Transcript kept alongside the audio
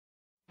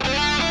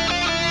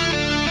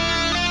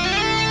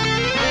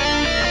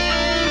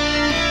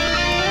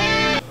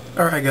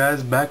Alright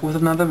guys, back with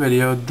another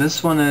video.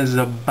 This one is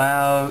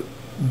about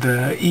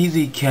the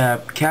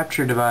EasyCAP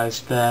capture device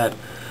that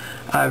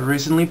I've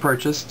recently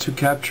purchased to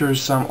capture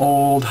some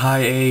old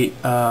high-8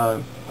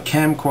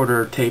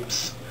 camcorder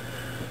tapes,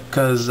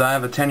 because I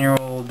have a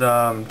 10-year-old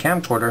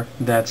camcorder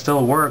that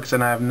still works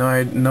and I have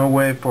no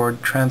way for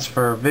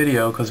transfer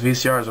video, because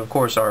VCRs of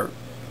course are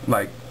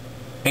like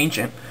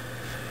ancient.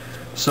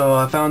 So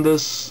I found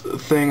this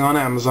thing on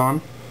Amazon.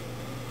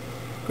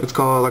 It's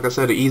called, like I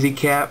said, an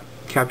EasyCAP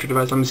capture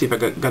device. Let me see if I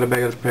got a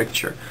better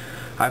picture.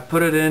 I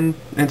put it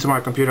into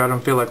my computer. I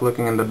don't feel like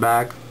looking in the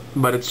back,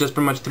 but it's just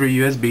pretty much through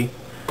USB.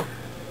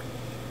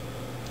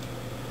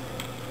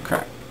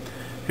 Okay,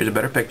 here's a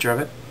better picture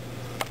of it.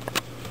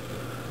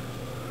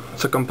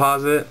 It's a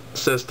composite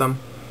system,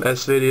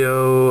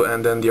 S-video,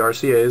 and then the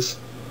RCAs.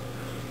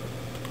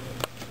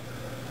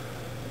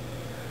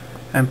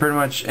 And pretty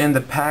much in the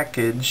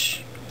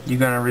package, you're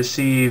gonna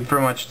receive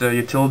pretty much the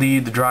utility,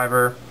 the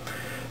driver,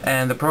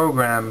 and the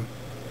program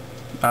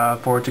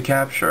for it to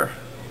capture.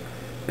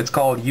 It's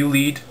called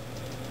ULEAD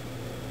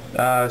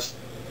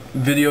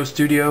Video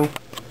Studio.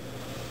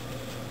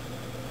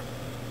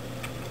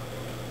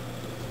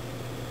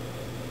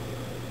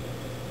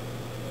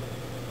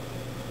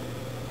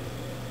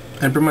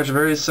 And pretty much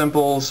very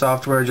simple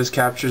software, just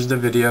captures the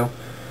video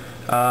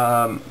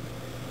and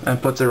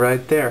puts it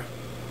right there.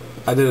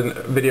 I did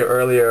a video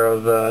earlier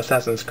of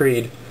Assassin's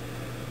Creed.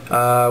 It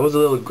was a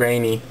little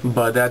grainy,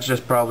 but that's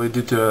just probably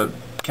due to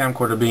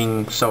camcorder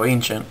being so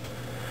ancient.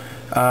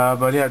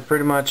 But yeah,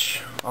 pretty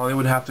much all you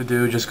would have to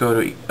do is just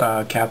go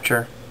to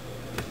capture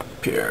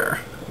here.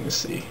 Let me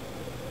see.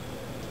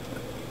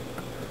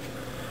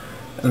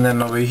 And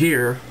then over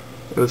here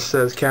it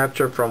says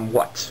capture from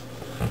what?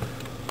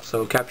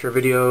 So capture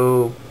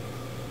video,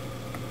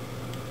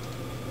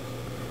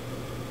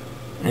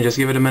 and just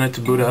give it a minute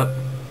to boot up.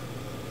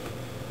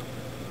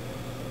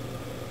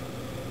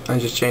 And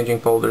just changing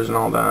folders and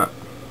all that.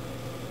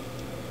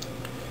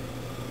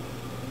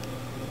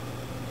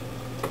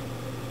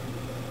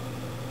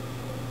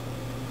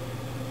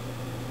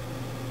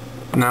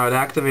 Now it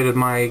activated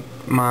my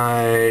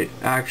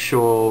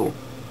actual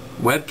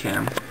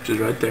webcam, which is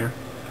right there.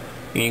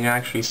 And you can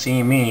actually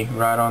see me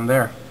right on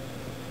there.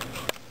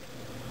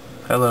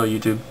 Hello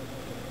YouTube.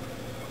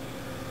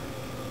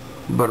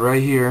 But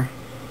right here,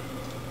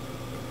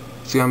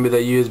 it's gonna be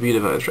that USB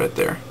device right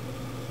there.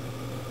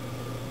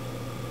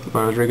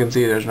 But as you can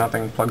see, there's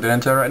nothing plugged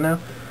into it right now.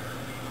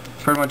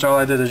 Pretty much all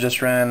I did is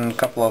just ran a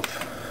couple of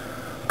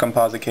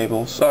composite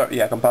cables,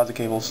 composite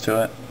cables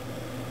to it,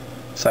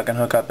 so I can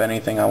hook up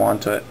anything I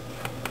want to it.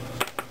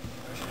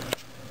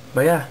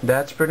 But yeah,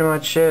 that's pretty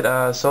much it.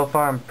 So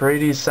far I'm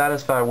pretty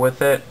satisfied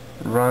with it.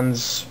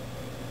 Runs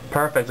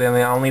perfectly, and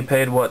I only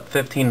paid, what,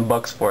 15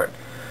 bucks for it,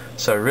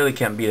 so I really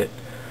can't beat it.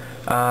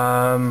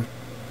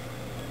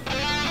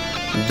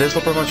 This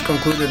will pretty much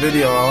conclude the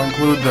video. I'll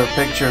include the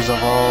pictures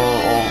of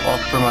all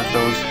pretty much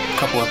those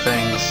couple of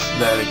things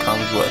that it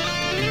comes with.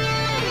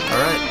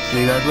 Alright,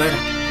 see you guys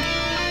later.